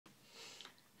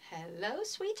Hello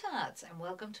sweethearts and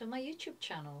welcome to my YouTube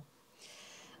channel.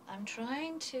 I'm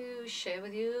trying to share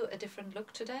with you a different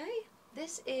look today.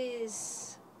 This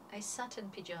is a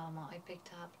satin pyjama I picked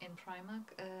up in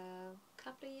Primark a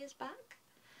couple of years back,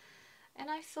 and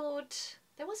I thought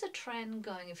there was a trend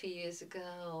going a few years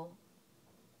ago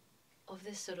of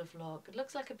this sort of look. It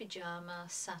looks like a pyjama,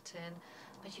 satin,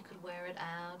 but you could wear it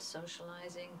out,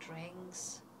 socializing,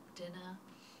 drinks, dinner.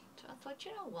 So I thought,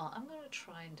 you know what, I'm going to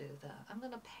try and do that. I'm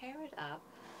going to pair it up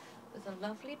with a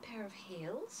lovely pair of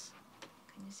heels.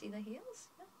 Can you see the heels?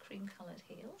 Yeah, cream coloured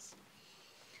heels.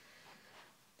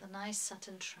 The nice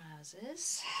satin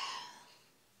trousers.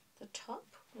 The top,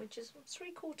 which is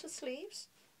 3/4 sleeves.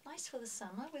 Nice for the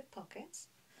summer with pockets.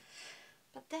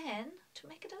 But then, to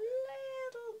make it a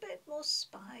little bit more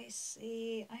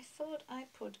spicy, I thought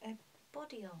I'd put a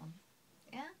body on.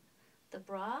 Yeah? The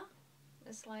bra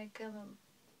is like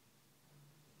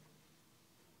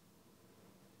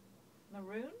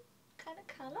maroon kind of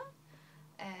colour,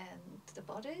 and the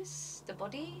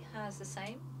body has the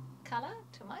same colour,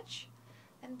 too much.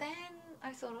 And then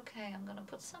I thought, okay, I'm going to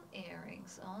put some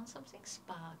earrings on, something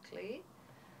sparkly,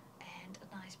 and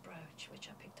a nice brooch which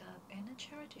I picked up in a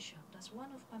charity shop. That's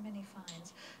one of my many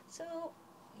finds. So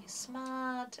you're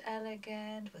smart,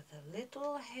 elegant, with a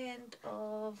little hint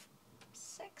of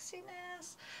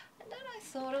sexiness. And then I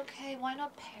thought, okay, why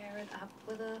not pair it up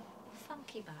with a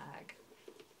funky bag?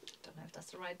 Don't know if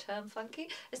that's the right term, funky.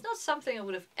 It's not something I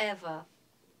would have ever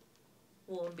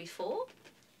worn before,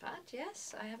 but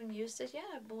yes, I haven't used it yet.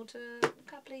 I bought it a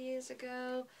couple of years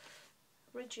ago,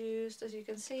 reduced, as you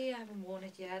can see. I haven't worn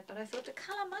it yet, but I thought the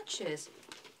colour matches,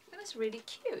 and it's really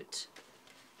cute.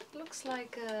 It looks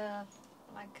like a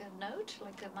note,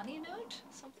 like a money note,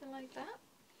 something like that.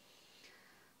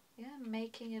 Yeah,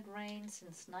 making it rain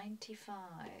since '95.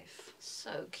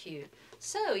 So cute.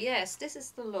 So yes, this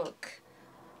is the look.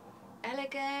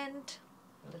 Elegant,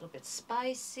 a little bit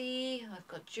spicy. I've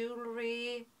got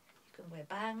jewellery. You can wear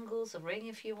bangles, a ring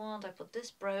if you want. I put this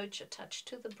brooch attached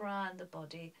to the bra and the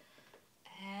body,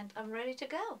 and I'm ready to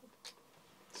go.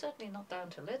 Certainly not down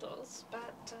to littles,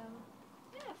 but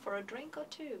yeah, for a drink or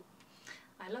two.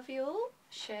 I love you all.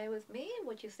 Share with me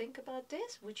what you think about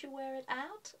this. Would you wear it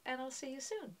out? And I'll see you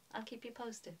soon. I'll keep you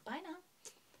posted. Bye now.